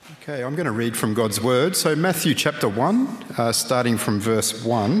Okay, I'm going to read from God's Word. So Matthew chapter 1, starting from verse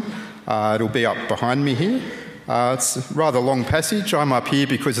 1. It'll be up behind me here. It's a rather long passage. I'm up here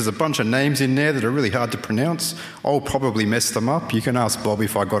because there's a bunch of names in there that are really hard to pronounce. I'll probably mess them up. You can ask Bob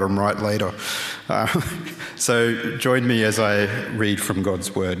if I got them right later. So join me as I read from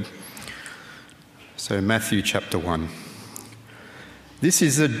God's Word. So Matthew chapter 1. This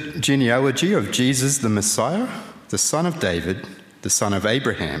is the genealogy of Jesus the Messiah, the son of David, the son of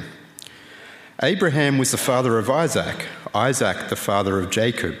Abraham. Abraham was the father of Isaac, Isaac the father of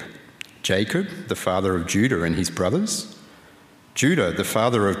Jacob, Jacob the father of Judah and his brothers, Judah the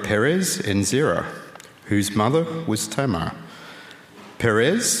father of Perez and Zerah, whose mother was Tamar,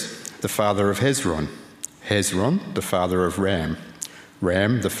 Perez the father of Hezron, Hezron the father of Ram,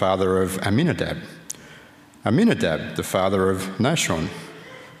 Ram the father of Amminadab, Amminadab the father of Nahshon,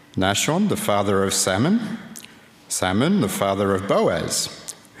 Nahshon the father of Salmon, Salmon the father of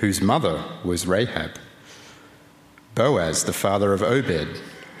Boaz, whose mother was Rahab, Boaz the father of Obed,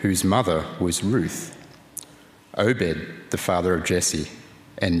 whose mother was Ruth, Obed the father of Jesse,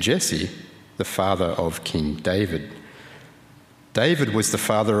 and Jesse the father of King David. David was the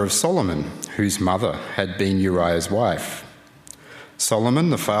father of Solomon, whose mother had been Uriah's wife, Solomon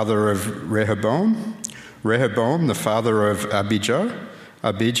the father of Rehoboam, Rehoboam the father of Abijah,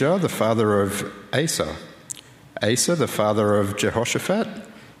 Abijah the father of Asa, Asa the father of Jehoshaphat,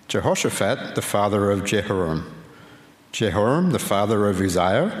 Jehoshaphat the father of Jehoram, Jehoram the father of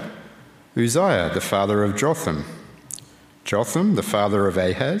Uzziah, Uzziah the father of Jotham, Jotham the father of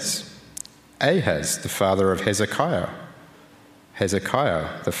Ahaz, Ahaz the father of Hezekiah,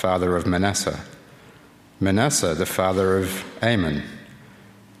 Hezekiah the father of Manasseh, Manasseh the father of Amon,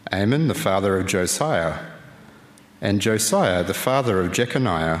 Amon the father of Josiah, and Josiah the father of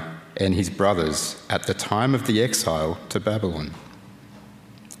Jeconiah and his brothers at the time of the exile to Babylon.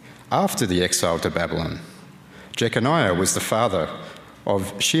 After the exile to Babylon, Jeconiah was the father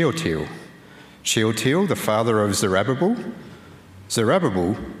of Shealtiel, Shealtiel the father of Zerubbabel,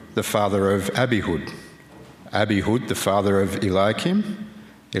 Zerubbabel the father of Abihud, Abihud the father of Eliakim,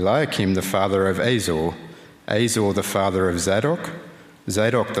 Eliakim the father of Azor, Azor the father of Zadok,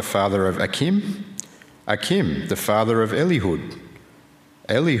 Zadok the father of Achim, Achim the father of Elihud,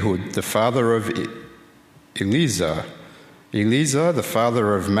 Elihud the father of Eleazar, Eleazar the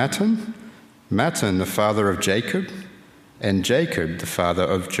father of Mattan, Mattan the father of Jacob, and Jacob the father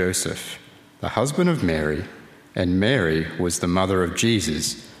of Joseph, the husband of Mary, and Mary was the mother of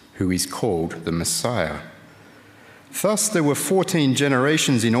Jesus, who is called the Messiah. Thus there were 14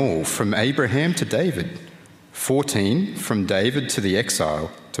 generations in all from Abraham to David, 14 from David to the exile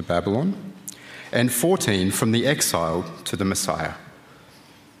to Babylon, and 14 from the exile to the Messiah.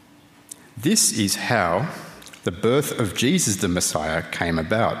 This is how the birth of Jesus the Messiah came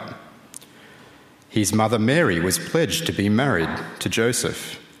about. His mother Mary was pledged to be married to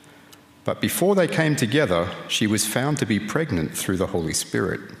Joseph, but before they came together, she was found to be pregnant through the Holy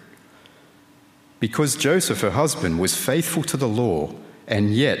Spirit. Because Joseph, her husband, was faithful to the law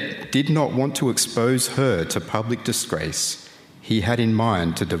and yet did not want to expose her to public disgrace, he had in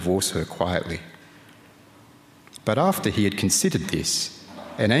mind to divorce her quietly. But after he had considered this,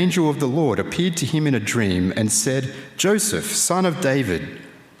 an angel of the Lord appeared to him in a dream and said, "Joseph, son of David,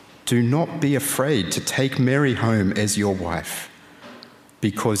 do not be afraid to take Mary home as your wife,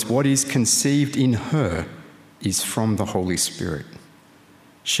 because what is conceived in her is from the Holy Spirit.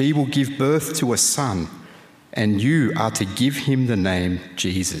 She will give birth to a son, and you are to give him the name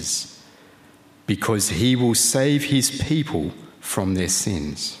Jesus, because he will save his people from their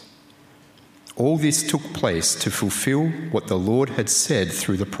sins." All this took place to fulfill what the Lord had said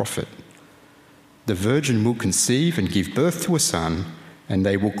through the prophet. The virgin will conceive and give birth to a son, and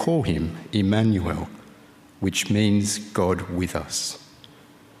they will call him Emmanuel, which means God with us.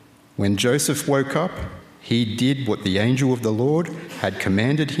 When Joseph woke up, he did what the angel of the Lord had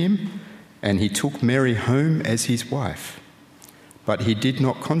commanded him, and he took Mary home as his wife. But he did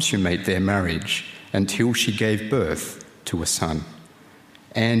not consummate their marriage until she gave birth to a son.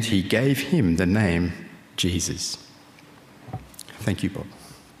 And he gave him the name Jesus. Thank you, Bob.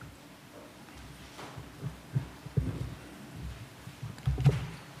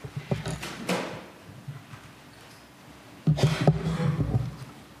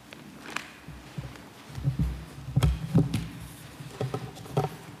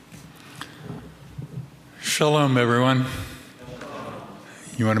 Shalom, everyone.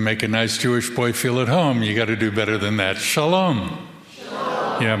 You want to make a nice Jewish boy feel at home, you got to do better than that. Shalom.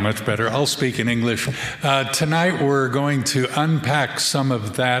 Yeah, much better. I'll speak in English. Tonight we're going to unpack some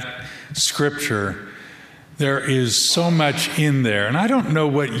of that scripture There is so much in there. And I don't know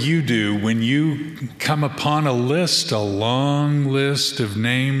what you do when you come upon a list, a long list of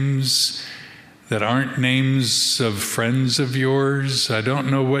names that aren't names of friends of yours. I don't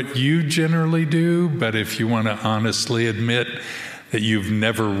know what you generally do, but if you want to honestly admit that you've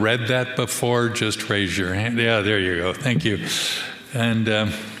never read that before, just raise your hand. Yeah, there you go. Thank you. And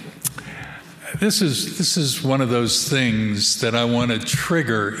this is one of those things that I want to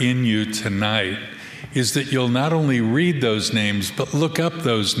trigger in you tonight, is that you'll not only read those names, but look up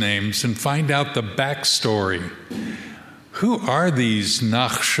those names and find out the backstory. Who are these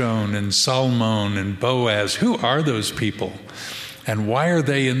Nachshon and Salmon and Boaz? Who are those people? And why are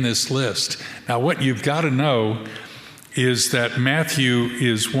they in this list? Now, what you've got to know is that Matthew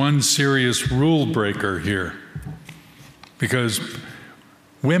is one serious rule breaker here, because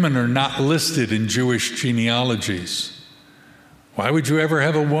women are not listed in Jewish genealogies. Why would you ever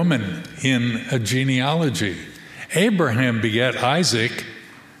have a woman in a genealogy? Abraham begat Isaac.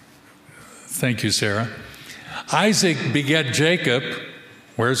 Thank you, Sarah. Isaac begat Jacob.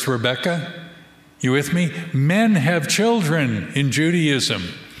 Where's Rebecca? You with me? Men have children in Judaism.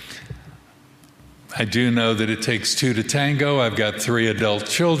 I do know that it takes two to tango. I've got 3 adult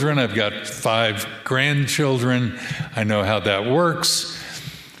children. I've got 5 grandchildren. I know how that works.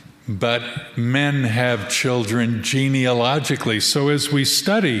 But men have children genealogically. So as we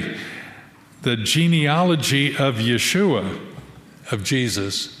study the genealogy of Yeshua, of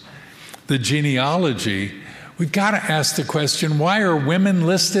Jesus, the genealogy, we've got to ask the question, why are women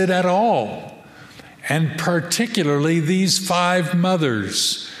listed at all? And particularly these 5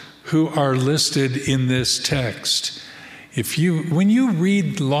 mothers who are listed in this text. When you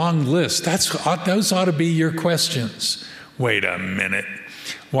read long lists, those ought to be your questions. Wait a minute.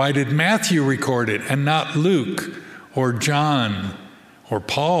 Why did Matthew record it and not Luke or John or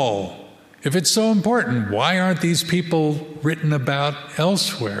Paul? If it's so important, why aren't these people written about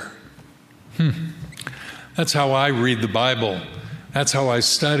elsewhere? That's how I read the Bible. That's how I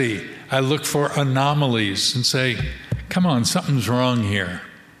study. I look for anomalies and say, come on, something's wrong here.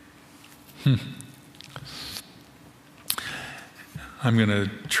 I'm going to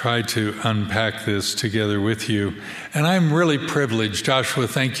try to unpack this together with you. And I'm really privileged. Joshua,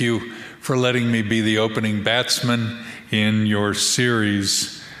 thank you for letting me be the opening batsman in your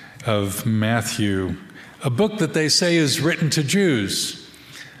series of Matthew, a book that they say is written to Jews.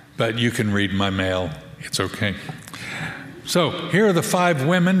 But you can read my mail. It's okay. So here are the 5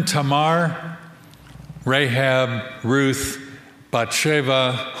 women: Tamar, Rahab, Ruth,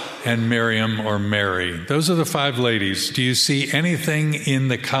 Bathsheba, and Miriam or Mary. Those are the 5 ladies. Do you see anything in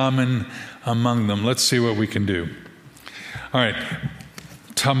the common among them? Let's see what we can do. All right,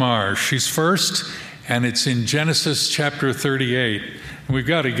 Tamar, she's first, and it's in Genesis chapter 38. And we've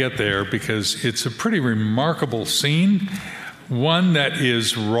got to get there because it's a pretty remarkable scene, one that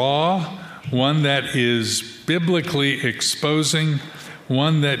is raw, one that is biblically exposing,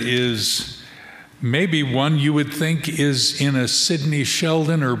 one that is maybe one you would think is in a Sidney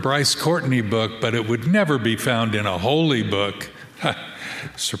Sheldon or Bryce Courtney book, but it would never be found in a holy book.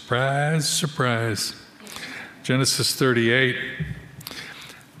 Surprise, surprise. Genesis 38,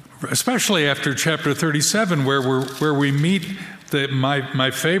 especially after chapter 37, where we meet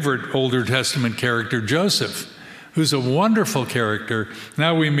my favorite Older Testament character, Joseph, who's a wonderful character.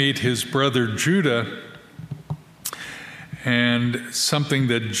 Now we meet his brother Judah, and something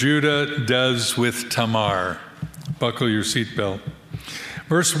that Judah does with Tamar. Buckle your seatbelt.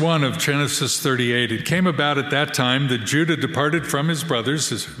 Verse 1 of Genesis 38, it came about at that time that Judah departed from his brothers,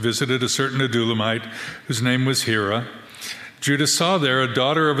 visited a certain Adullamite whose name was Hira. Judah saw there a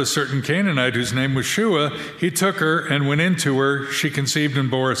daughter of a certain Canaanite whose name was Shua. He took her and went into her. She conceived and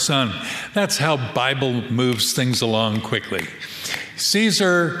bore a son. That's how Bible moves things along quickly. Sees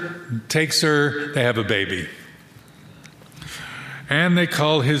her, takes her, they have a baby. And they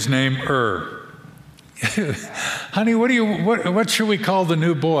call his name Honey, what should we call the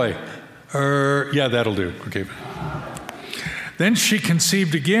new boy? Yeah, that'll do. Okay. Then she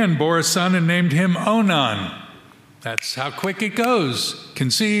conceived again, bore a son, and named him Onan. That's how quick it goes.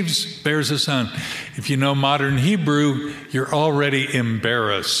 Conceives, bears a son. If you know modern Hebrew, you're already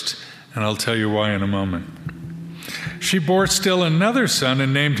embarrassed. And I'll tell you why in a moment. She bore still another son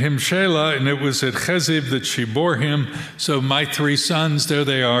and named him Shelah, and it was at Cheziv that she bore him. So my 3 sons, there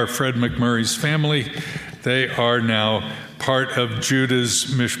they are, Fred McMurray's family. They are now part of Judah's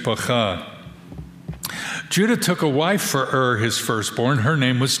mishpacha. Judah took a wife for his firstborn. Her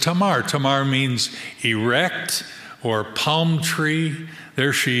name was Tamar. Tamar means erect or palm tree.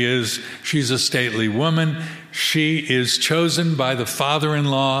 There she is. She's a stately woman. She is chosen by the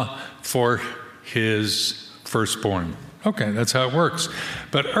father-in-law for his firstborn. Okay, that's how it works.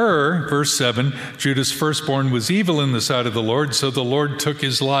 But verse 7, Judah's firstborn was evil in the sight of the Lord, so the Lord took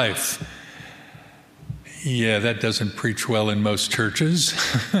his life. Yeah, that doesn't preach well in most churches.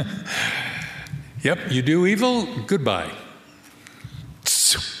 Yep, you do evil, goodbye.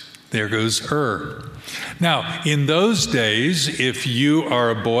 There goes Now, in those days, if you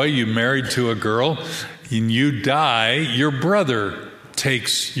are a boy, you married to a girl, and you die, your brother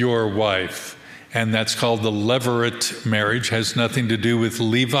takes your wife. And that's called the levirate marriage. Has nothing to do with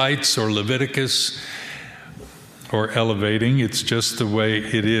Levites or Leviticus or elevating. It's just the way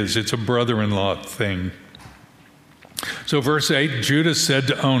it is. It's a brother-in-law thing. So verse 8, Judah said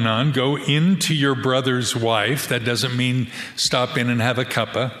to Onan, go into your brother's wife. That doesn't mean stop in and have a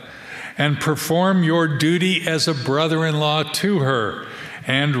cuppa. And perform your duty as a brother-in-law to her,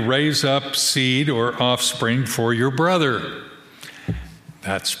 and raise up seed or offspring for your brother.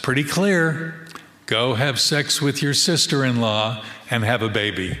 That's pretty clear. Go have sex with your sister-in-law and have a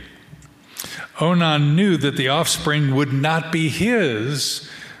baby. Onan knew that the offspring would not be his,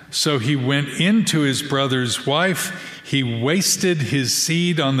 so he went into his brother's wife. He wasted his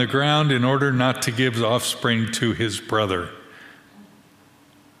seed on the ground in order not to give offspring to his brother.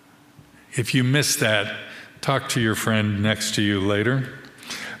 If you missed that, talk to your friend next to you later.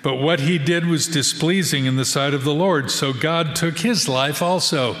 But what he did was displeasing in the sight of the Lord, so God took his life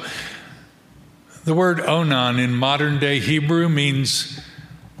also. The word Onan in modern day Hebrew means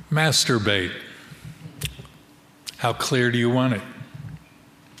masturbate. How clear do you want it?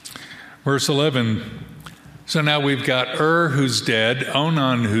 Verse 11, so now we've got who's dead,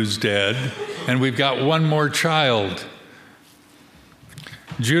 Onan who's dead, and we've got one more child.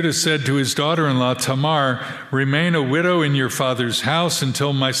 Judah said to his daughter-in-law Tamar, remain a widow in your father's house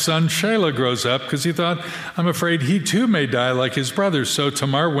until my son Shelah grows up, because he thought, I'm afraid he too may die like his brothers. So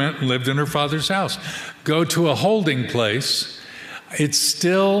Tamar went and lived in her father's house. Go to a holding place. It's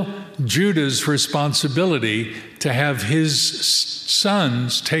still Judah's responsibility to have his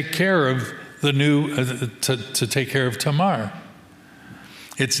sons take care of to take care of Tamar.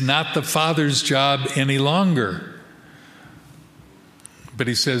 It's not the father's job any longer. But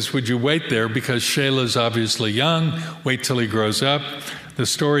he says, would you wait there, because Shelah's obviously young, wait till he grows up. The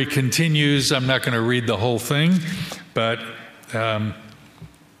story continues. I'm not going to read the whole thing, but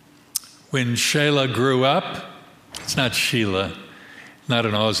when Shelah grew up, it's not Sheila, not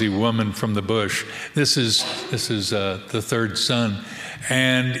an Aussie woman from the bush. This is the third son,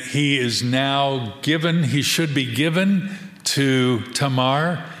 and he is now given, he should be given to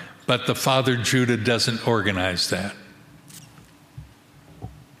Tamar, but the father Judah doesn't organize that.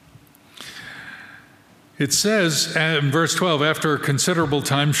 It says in verse 12, after a considerable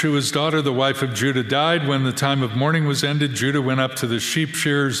time, Shua's daughter, the wife of Judah, died. When the time of mourning was ended, Judah went up to the sheep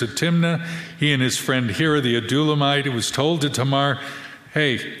shearers at Timnah, he and his friend Hira the Adullamite. It was told to Tamar,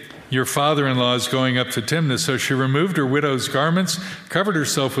 hey, your father-in-law is going up to Timnah. So she removed her widow's garments, covered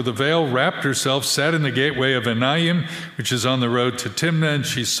herself with a veil, wrapped herself, sat in the gateway of Enayim, which is on the road to Timnah, and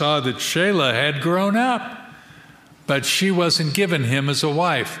she saw that Shelah had grown up, but she wasn't given him as a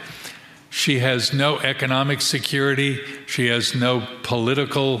wife. She has no economic security. She has no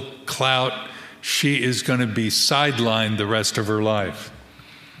political clout. She is going to be sidelined the rest of her life.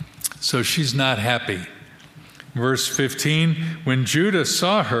 So she's not happy. Verse 15, when Judah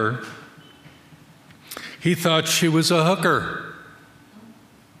saw her, he thought she was a hooker.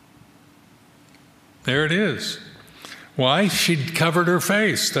 There it is. Why? She'd covered her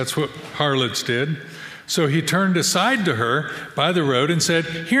face. That's what harlots did. So he turned aside to her by the road and said,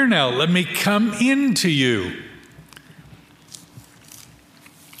 here now, let me come in to you.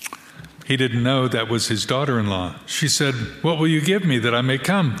 He didn't know that was his daughter-in-law. She said, what will you give me that I may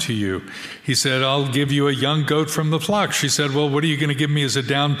come to you? He said, I'll give you a young goat from the flock. She said, well, what are you going to give me as a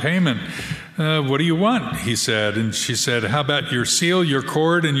down payment? What do you want? He said. And she said, how about your seal, your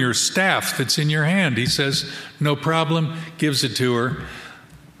cord, and your staff that's in your hand? He says, no problem, gives it to her.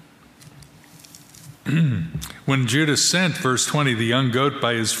 When Judah sent, verse 20, the young goat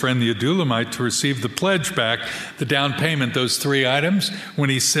by his friend the Adullamite to receive the pledge back, the down payment, those 3 items, when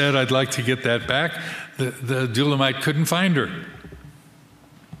he said, I'd like to get that back, the Adullamite couldn't find her.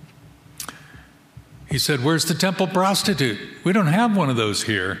 He said, where's the temple prostitute? We don't have one of those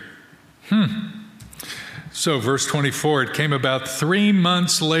here. So verse 24, it came about 3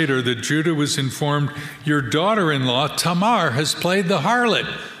 months later that Judah was informed, your daughter-in-law Tamar has played the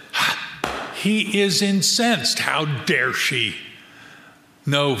harlot. He is incensed. How dare she?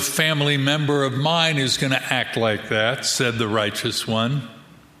 No family member of mine is going to act like that, said the righteous one.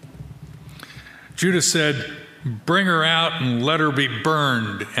 Judah said, bring her out and let her be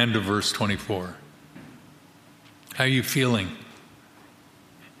burned. End of verse 24. How are you feeling?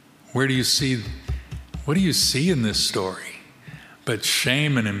 What do you see in this story? But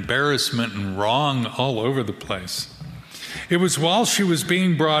shame and embarrassment and wrong all over the place. It was while she was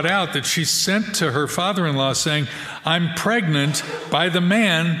being brought out that she sent to her father-in-law saying, I'm pregnant by the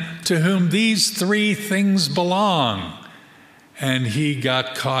man to whom these 3 things belong. And he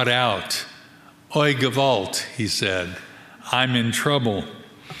got caught out. Oi Gewalt, he said, I'm in trouble.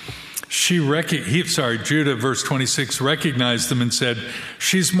 Judah, verse 26, recognized them and said,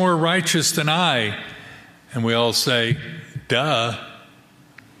 she's more righteous than I. And we all say, duh.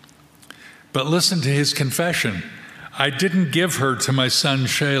 But listen to his confession. I didn't give her to my son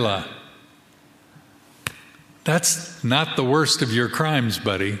Shelah. That's not the worst of your crimes,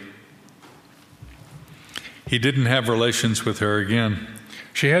 buddy. He didn't have relations with her again.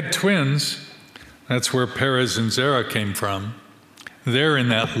 She had twins. That's where Perez and Zerah came from. They're in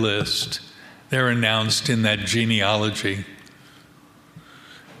that list. They're announced in that genealogy.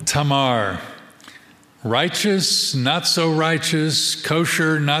 Tamar, righteous, not so righteous,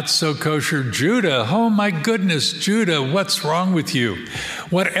 kosher, not so kosher. Judah, oh my goodness, Judah, what's wrong with you?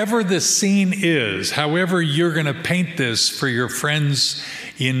 Whatever the scene is, however you're going to paint this for your friends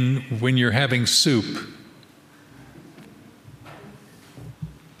when you're having soup,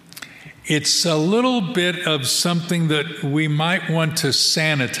 it's a little bit of something that we might want to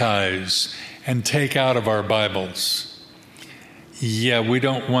sanitize and take out of our Bibles. Yeah, we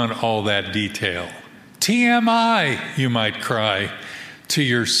don't want all that detail. TMI, you might cry to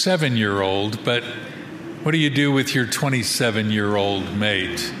your 7-year-old, but what do you do with your 27-year-old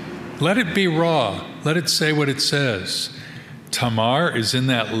mate? Let it be raw. Let it say what it says. Tamar is in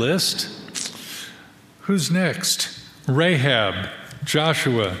that list. Who's next? Rahab,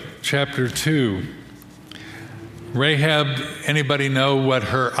 Joshua chapter 2. Rahab, anybody know what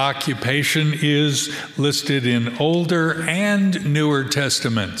her occupation is listed in Older and Newer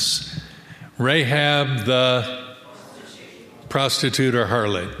Testaments? Rahab the prostitute or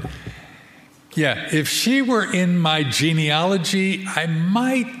harlot. Yeah, if she were in my genealogy, I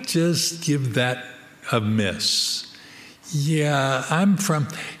might just give that a miss. Yeah, I'm from,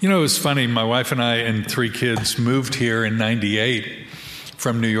 it was funny, my wife and I and 3 kids moved here in 98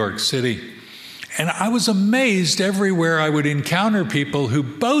 from New York City. And I was amazed everywhere I would encounter people who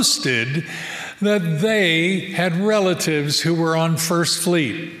boasted that they had relatives who were on First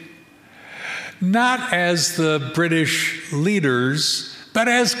Fleet. Not as the British leaders, but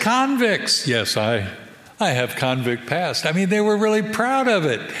as convicts. Yes, I have convict past. I mean, they were really proud of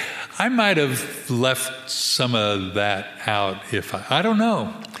it. I might have left some of that out if I don't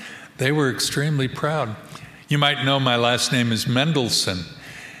know. They were extremely proud. You might know my last name is Mendelsohn.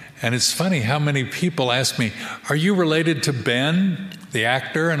 And it's funny how many people ask me, are you related to Ben, the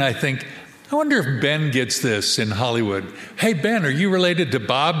actor? And I think, I wonder if Ben gets this in Hollywood. Hey, Ben, are you related to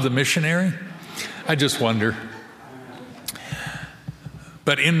Bob, the missionary? I just wonder.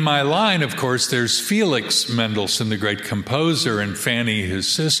 But in my line, of course, there's Felix Mendelssohn, the great composer, and Fanny, his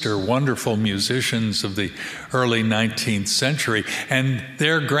sister, wonderful musicians of the early 19th century. And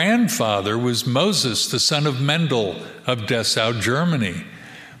their grandfather was Moses, the son of Mendel of Dessau, Germany.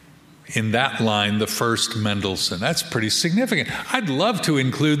 In that line, the first Mendelssohn. That's pretty significant. I'd love to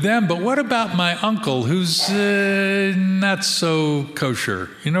include them, but what about my uncle who's not so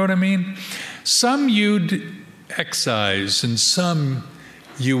kosher? You know what I mean? Some you'd excise and some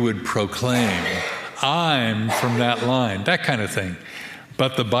you would proclaim. I'm from that line, that kind of thing.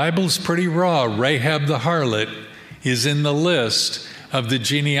 But the Bible's pretty raw. Rahab the harlot is in the list of the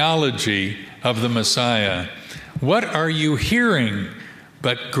genealogy of the Messiah. What are you hearing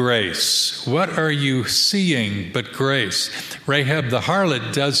but grace? What are you seeing but grace? Rahab the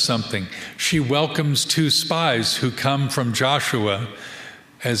harlot does something. She welcomes 2 spies who come from Joshua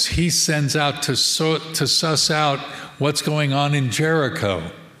as he sends out to suss out what's going on in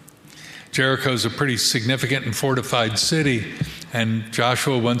Jericho. Jericho's a pretty significant and fortified city, and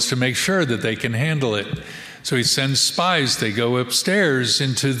Joshua wants to make sure that they can handle it. So he sends spies. They go upstairs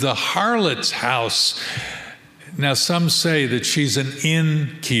into the harlot's house. Now, some say that she's an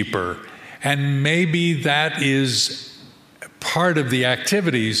innkeeper, and maybe that is part of the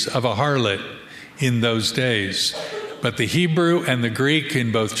activities of a harlot in those days. But the Hebrew and the Greek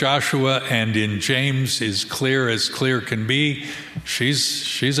in both Joshua and in James is clear as clear can be.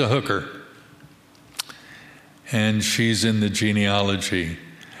 She's a hooker, and she's in the genealogy.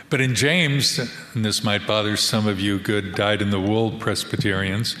 But in James, and this might bother some of you good dyed-in-the-wool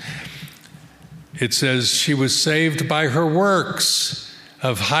Presbyterians, it says she was saved by her works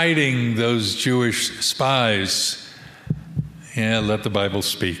of hiding those Jewish spies. Yeah, let the Bible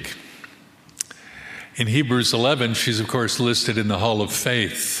speak. In Hebrews 11, she's, of course, listed in the Hall of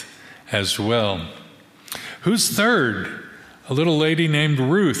Faith as well. Who's third? A little lady named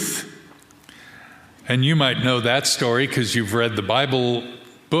Ruth. And you might know that story because you've read the Bible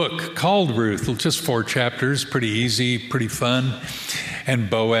book called Ruth. Just 4 chapters, pretty easy, pretty fun. And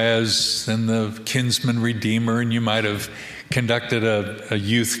Boaz and the kinsman redeemer, and you might have conducted a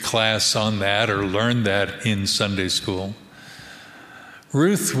youth class on that or learned that in Sunday school.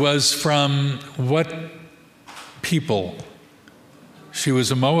 Ruth was from what people? She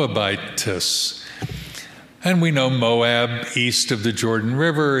was a Moabitess. And we know Moab, east of the Jordan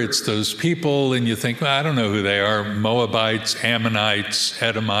River. It's those people, and you think, well, I don't know who they are. Moabites, Ammonites,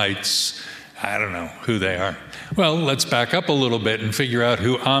 Edomites. I don't know who they are. Well, let's back up a little bit and figure out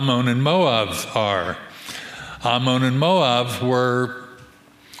who Ammon and Moab are. Ammon and Moab were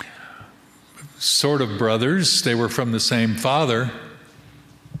sort of brothers. They were from the same father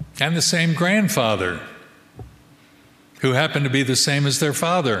and the same grandfather, who happened to be the same as their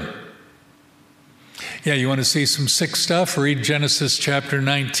father. Yeah, you want to see some sick stuff? Read Genesis chapter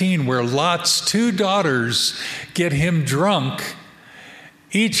 19, where Lot's 2 daughters get him drunk.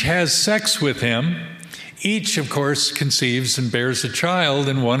 Each has sex with him. Each, of course, conceives and bears a child,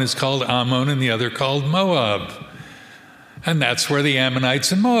 and one is called Ammon and the other called Moab. And that's where the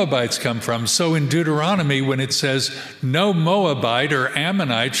Ammonites and Moabites come from. So in Deuteronomy, when it says, no Moabite or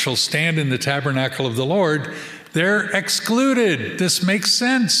Ammonite shall stand in the tabernacle of the Lord, they're excluded. This makes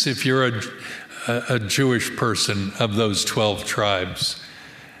sense if you're a Jewish person of those 12 tribes.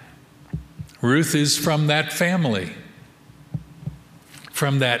 Ruth is from that family,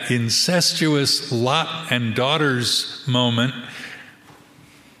 from that incestuous Lot and daughters moment.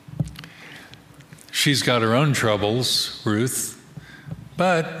 She's got her own troubles, Ruth,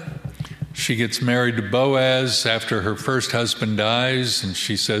 but she gets married to Boaz after her first husband dies, and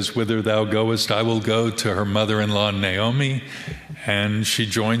she says, whither thou goest, I will go, to her mother-in-law Naomi, and she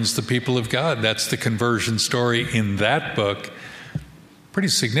joins the people of God. That's the conversion story in that book. Pretty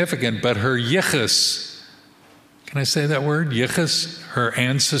significant, but her yichus, can I say that word? Yichus, her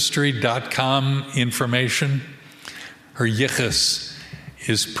Ancestry.com information, her yichus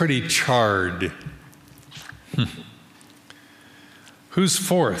is pretty charred. Who's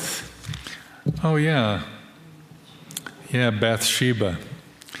fourth? Oh, yeah, Bathsheba.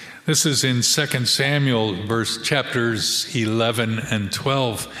 This is in 2 Samuel, chapters 11 and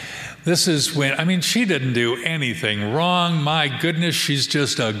 12. This is when, she didn't do anything wrong. My goodness, she's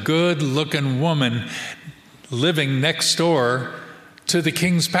just a good-looking woman living next door to the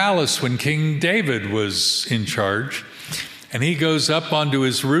king's palace when King David was in charge. And he goes up onto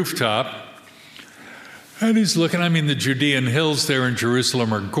his rooftop, and he's looking. The Judean hills there in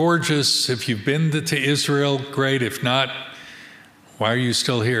Jerusalem are gorgeous. If you've been to Israel, great. If not, why are you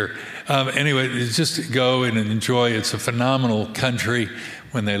still here? Anyway, just go and enjoy. It's a phenomenal country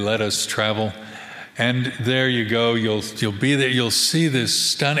when they let us travel. And there you go. You'll be there. You'll see this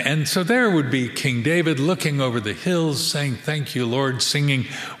stunning. And so there would be King David looking over the hills, saying, "Thank you, Lord," singing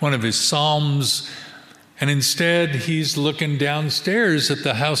one of his psalms. And instead, he's looking downstairs at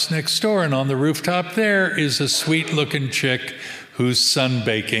the house next door, and on the rooftop there is a sweet-looking chick who's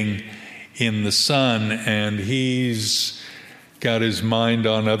sunbaking in the sun, and he's got his mind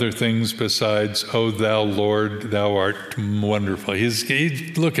on other things besides, "Oh, thou Lord, thou art wonderful."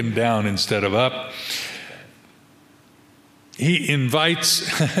 He's looking down instead of up. He invites,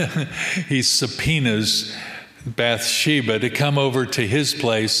 he subpoenas Bathsheba to come over to his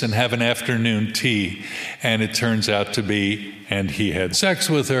place and have an afternoon tea. And it turns out to be, and he had sex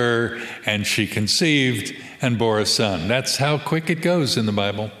with her, and she conceived and bore a son. That's how quick it goes in the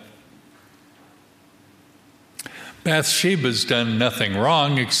Bible. Bathsheba's done nothing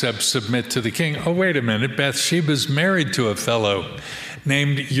wrong except submit to the king. Oh, wait a minute. Bathsheba's married to a fellow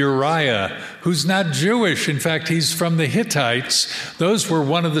named Uriah, who's not Jewish. In fact, he's from the Hittites. Those were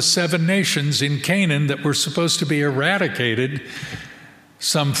one of the 7 nations in Canaan that were supposed to be eradicated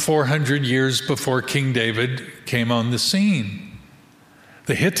some 400 years before King David came on the scene.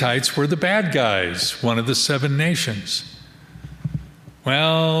 The Hittites were the bad guys, one of the 7 nations.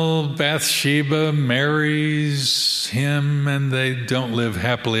 Well, Bathsheba marries him, and they don't live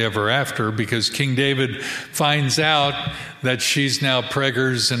happily ever after, because King David finds out that she's now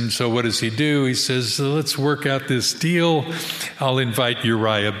preggers, and so what does he do? He says, let's work out this deal. I'll invite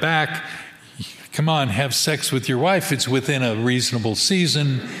Uriah back. Come on, have sex with your wife. It's within a reasonable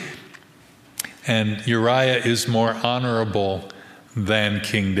season. And Uriah is more honorable than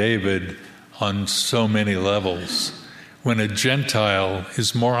King David on so many levels. When a Gentile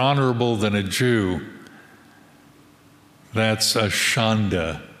is more honorable than a Jew, that's a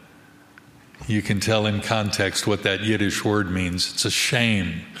shanda. You can tell in context what that Yiddish word means. It's a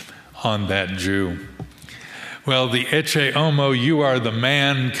shame on that Jew. Well, the Ecce Homo, you are the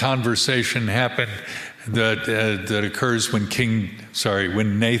man conversation happened that occurs when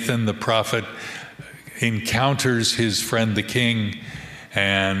when Nathan the prophet encounters his friend the king,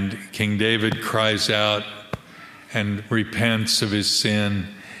 and King David cries out and repents of his sin.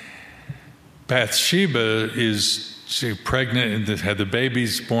 Bathsheba she's pregnant and had the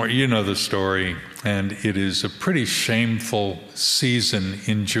babies born. You know the story. And it is a pretty shameful season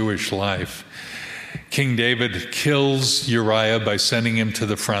in Jewish life. King David kills Uriah by sending him to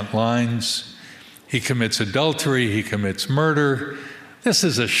the front lines. He commits adultery. He commits murder. This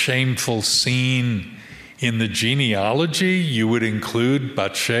is a shameful scene. In the genealogy, you would include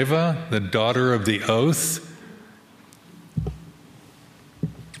Bathsheba, the daughter of the oath.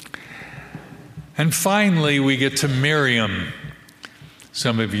 And finally, we get to Miriam.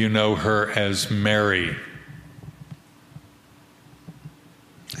 Some of you know her as Mary.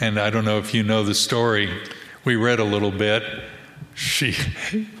 And I don't know if you know the story. We read a little bit.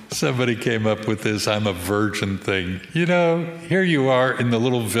 Somebody came up with this "I'm a virgin" thing. You know, here you are in the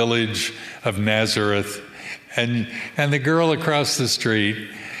little village of Nazareth, and the girl across the street,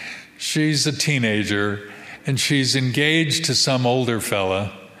 she's a teenager, and she's engaged to some older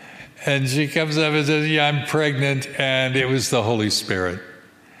fella, and she comes up and says, "Yeah, I'm pregnant," and it was the Holy Spirit.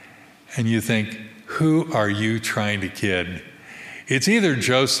 And you think, who are you trying to kid? It's either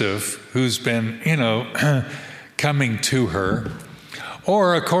Joseph, who's been, coming to her,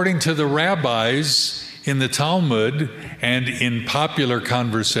 or according to the rabbis in the Talmud and in popular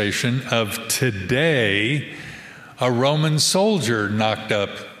conversation of today, a Roman soldier knocked up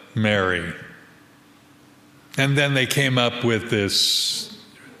Mary. And then they came up with this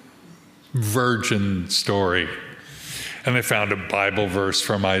virgin story. And they found a Bible verse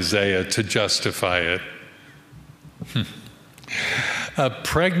from Isaiah to justify it. A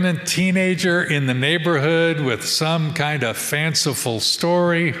pregnant teenager in the neighborhood with some kind of fanciful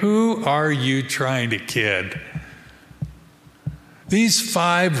story. Who are you trying to kid? These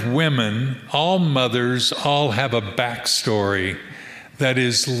 5 women, all mothers, all have a backstory that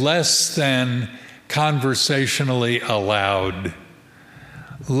is less than conversationally allowed,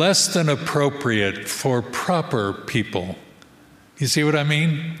 less than appropriate for proper people. You see what I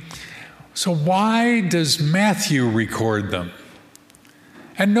mean? So why does Matthew record them?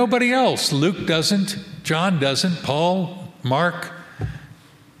 And nobody else. Luke doesn't, John doesn't, Paul, Mark.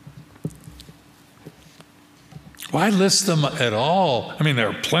 Why list them at all? I mean, there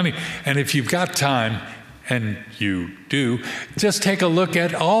are plenty. And if you've got time, and you do, just take a look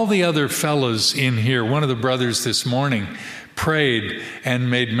at all the other fellows in here. One of the brothers this morning prayed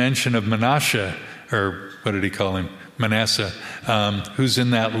and made mention of Manasseh, or what did he call him? Manasseh, who's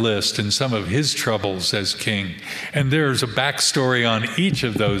in that list, and some of his troubles as king. And there's a backstory on each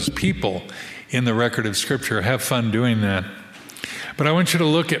of those people in the record of Scripture. Have fun doing that. But I want you to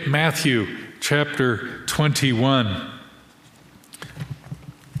look at Matthew chapter 21.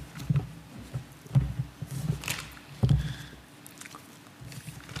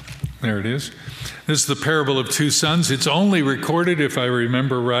 There it is. This is the parable of 2 sons. It's only recorded, if I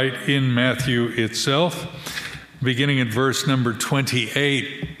remember right, in Matthew itself. Beginning at verse number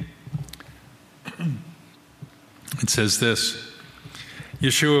 28, it says this.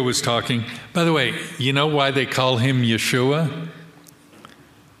 Yeshua was talking. By the way, you know why they call him Yeshua?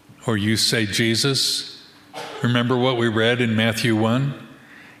 Or you say Jesus? Remember what we read in Matthew 1?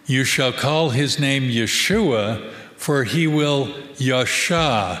 You shall call his name Yeshua, for he will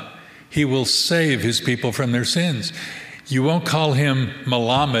Yasha. He will save his people from their sins. You won't call him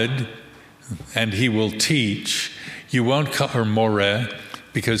Malamed, and he will teach. You won't call her Moreh,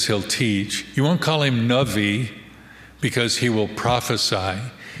 because he'll teach. You won't call him Navi, because he will prophesy.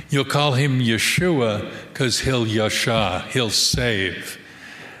 You'll call him Yeshua, because he'll Yasha, he'll save.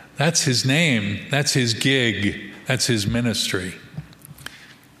 That's his name. That's his gig. That's his ministry.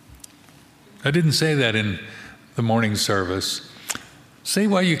 I didn't say that in the morning service. See,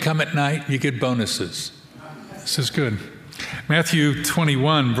 why you come at night, you get bonuses. This is good. Matthew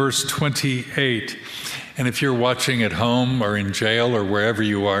 21, verse 28. And if you're watching at home or in jail or wherever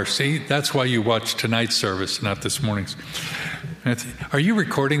you are, see, that's why you watch tonight's service, not this morning's. Are you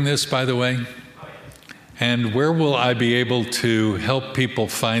recording this, by the way? And where will I be able to help people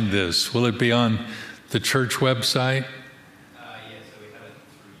find this? Will it be on the church website? Yes, so we have it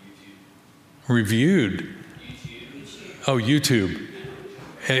through YouTube. Reviewed? YouTube. Oh, YouTube.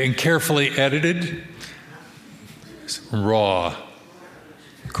 And carefully edited? Raw.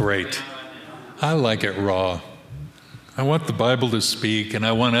 Great. I like it raw. I want the Bible to speak, and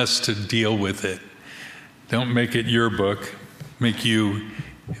I want us to deal with it. Don't make it your book. Make you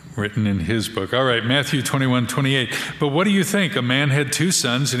written in his book. All right, Matthew 21:28. But what do you think? A man had 2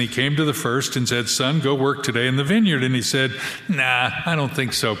 sons, and he came to the first and said, "Son, go work today in the vineyard." And he said, "Nah, I don't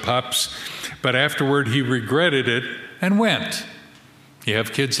think so, Pops." But afterward, he regretted it and went. You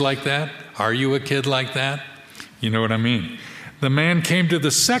have kids like that? Are you a kid like that? You know what I mean. The man came to the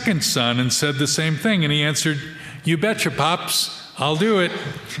second son and said the same thing. And he answered, "You betcha, Pops, I'll do it."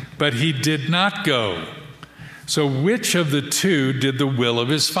 But he did not go. So which of the 2 did the will of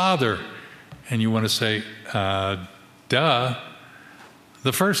his father? And you want to say, the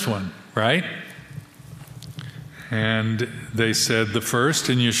first one, right? And they said the first,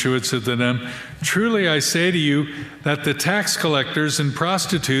 and Yeshua said to them, "Truly I say to you that the tax collectors and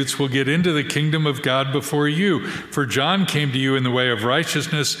prostitutes will get into the kingdom of God before you. For John came to you in the way of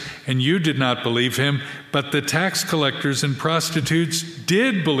righteousness, and you did not believe him, but the tax collectors and prostitutes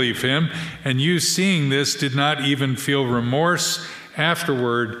did believe him, and you, seeing this, did not even feel remorse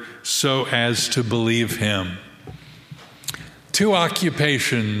afterward so as to believe him." 2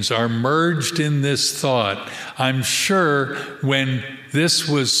 occupations are merged in this thought. I'm sure when this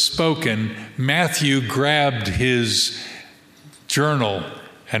was spoken, Matthew grabbed his journal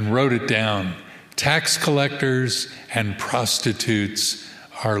and wrote it down. Tax collectors and prostitutes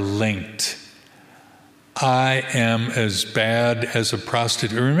are linked. I am as bad as a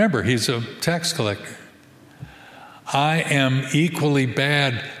prostitute. Remember, he's a tax collector. I am equally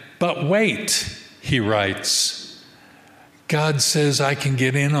bad, but wait, he writes. God says I can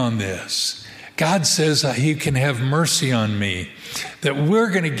get in on this. God says he can have mercy on me. That we're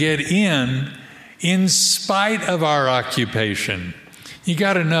going to get in spite of our occupation. You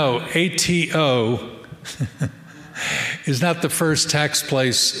got to know, ATO is not the first tax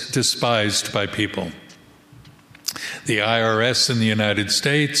place despised by people. The IRS in the United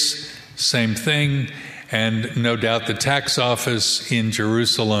States, same thing. And no doubt the tax office in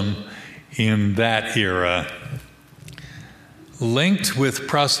Jerusalem in that era. Linked with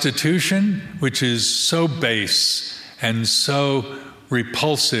prostitution, which is so base and so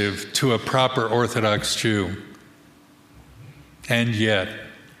repulsive to a proper Orthodox Jew. And yet,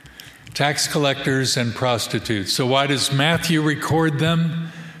 tax collectors and prostitutes. So why does Matthew record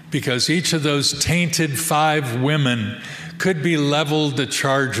them? Because each of those tainted 5 women could be leveled the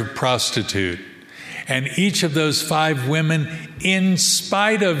charge of prostitute. And each of those 5 women, in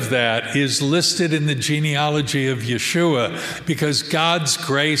spite of that, is listed in the genealogy of Yeshua, because God's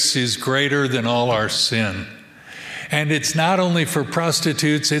grace is greater than all our sin. And it's not only for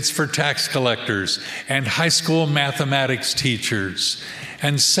prostitutes, it's for tax collectors and high school mathematics teachers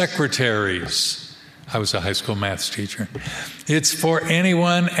and secretaries. I was a high school maths teacher. It's for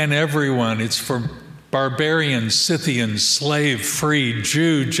anyone and everyone. It's for barbarian, Scythian, slave, free,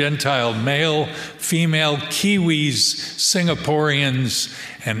 Jew, Gentile, male, female, Kiwis, Singaporeans,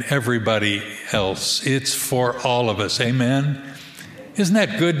 and everybody else. It's for all of us. Amen? Isn't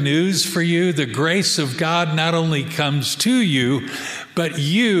that good news for you? The grace of God not only comes to you, but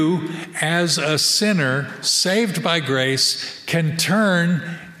you, as a sinner, saved by grace, can turn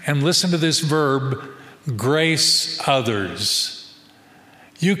and listen to this verb, grace others.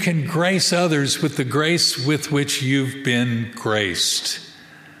 You can grace others with the grace with which you've been graced.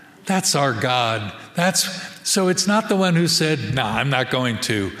 That's our God. So it's not the one who said, "No, I'm not going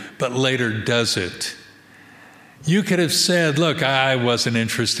to," but later does it. You could have said, "Look, I wasn't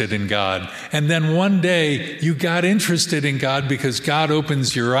interested in God." And then one day you got interested in God because God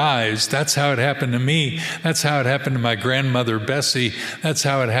opens your eyes. That's how it happened to me. That's how it happened to my grandmother, Bessie. That's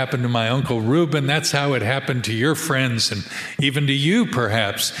how it happened to my Uncle Reuben. That's how it happened to your friends and even to you,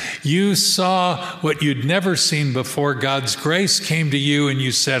 perhaps. You saw what you'd never seen before. God's grace came to you and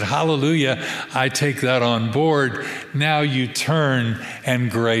you said, "Hallelujah, I take that on board." Now you turn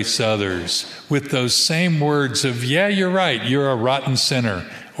and grace others with those same words of, "Yeah, you're right, you're a rotten sinner,"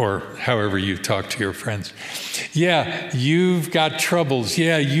 or however you talk to your friends. "Yeah, you've got troubles.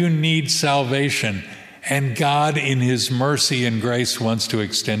 Yeah, you need salvation." And God, in his mercy and grace, wants to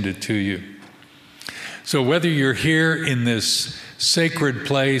extend it to you. So whether you're here in this sacred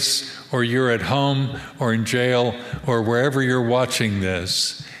place, or you're at home, or in jail, or wherever you're watching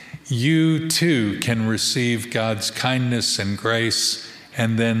this, you too can receive God's kindness and grace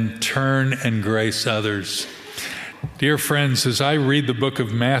and then turn and grace others. Dear friends, as I read the book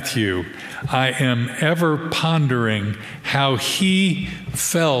of Matthew, I am ever pondering how he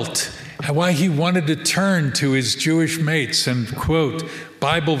felt, why he wanted to turn to his Jewish mates and quote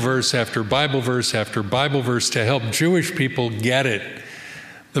Bible verse after Bible verse after Bible verse to help Jewish people get it.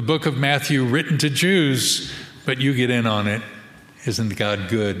 The book of Matthew, written to Jews, but you get in on it. Isn't God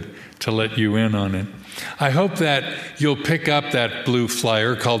good to let you in on it? I hope that you'll pick up that blue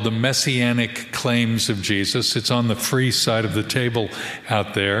flyer called The Messianic Claims of Jesus. It's on the free side of the table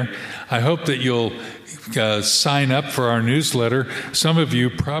out there. I hope that you'll sign up for our newsletter. Some of you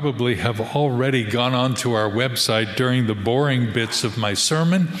probably have already gone onto our website during the boring bits of my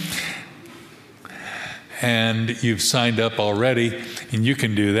sermon, and you've signed up already, and you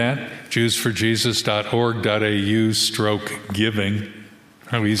can do that. JewsForJesus.org.au/giving.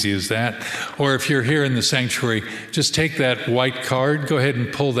 How easy is that? Or if you're here in the sanctuary, just take that white card, go ahead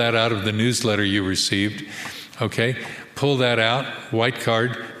and pull that out of the newsletter you received. Okay? Pull that out, white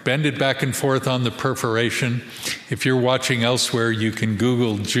card, bend it back and forth on the perforation. If you're watching elsewhere, you can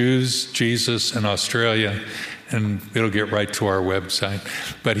Google Jews, Jesus, and Australia, and it'll get right to our website.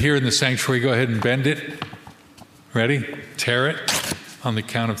 But here in the sanctuary, go ahead and bend it. Ready? Tear it on the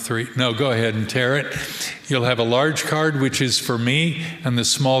count of 3. No, go ahead and tear it. You'll have a large card, which is for me, and the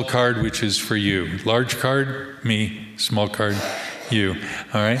small card, which is for you. Large card, me. Small card, you.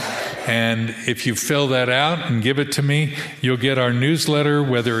 All right? And if you fill that out and give it to me, you'll get our newsletter,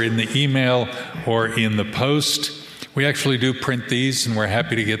 whether in the email or in the post. We actually do print these, and we're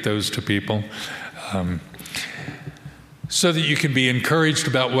happy to get those to people. So that you can be encouraged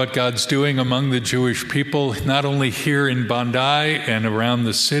about what God's doing among the Jewish people, not only here in Bondi and around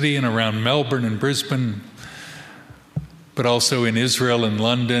the city and around Melbourne and Brisbane, but also in Israel and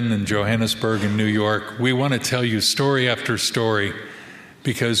London and Johannesburg and New York. We want to tell you story after story,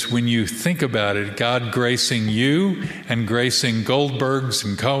 because when you think about it, God gracing you and gracing Goldbergs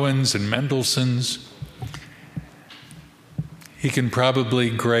and Cohens and Mendelssohns, He can probably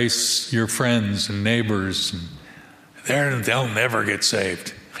grace your friends and neighbors, and they'll never get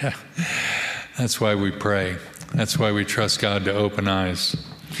saved. That's why we pray. That's why we trust God to open eyes.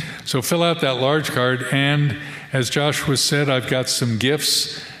 So fill out that large card, and as Joshua said, I've got some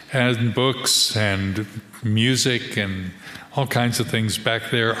gifts and books and music and all kinds of things back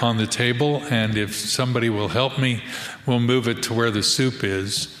there on the table, and if somebody will help me, we'll move it to where the soup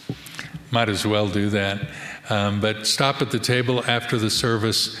is. Might as well do that. But stop at the table after the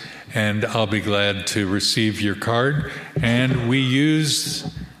service, and I'll be glad to receive your card. And we use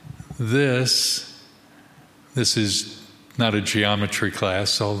this. This is not a geometry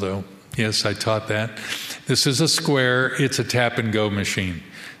class, although, yes, I taught that. This is a square. It's a tap-and-go machine.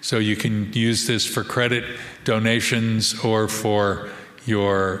 So you can use this for credit donations or for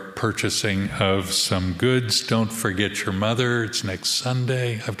your purchasing of some goods. Don't forget your mother. It's next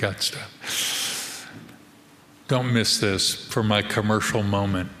Sunday. I've got stuff. Don't miss this for my commercial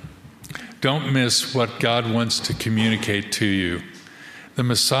moment. Don't miss what God wants to communicate to you. The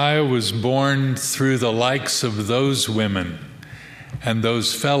Messiah was born through the likes of those women and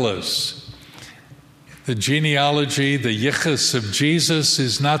those fellas. The genealogy, the yichus of Jesus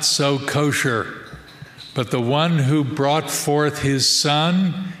is not so kosher, but the one who brought forth his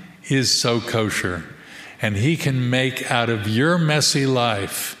son is so kosher. And he can make out of your messy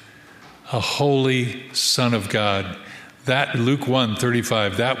life a holy Son of God. That, Luke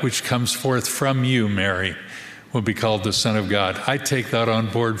 1:35, that which comes forth from you, Mary, will be called the Son of God. I take that on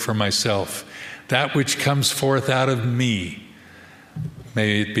board for myself. That which comes forth out of me,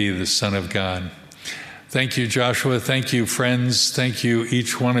 may it be the Son of God. Thank you, Joshua. Thank you, friends. Thank you,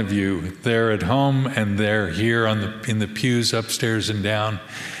 each one of you, there at home and there here in the pews upstairs and down.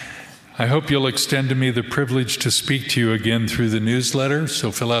 I hope you'll extend to me the privilege to speak to you again through the newsletter,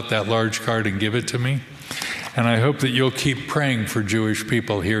 so fill out that large card and give it to me. And I hope that you'll keep praying for Jewish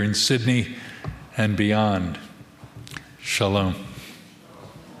people here in Sydney and beyond. Shalom.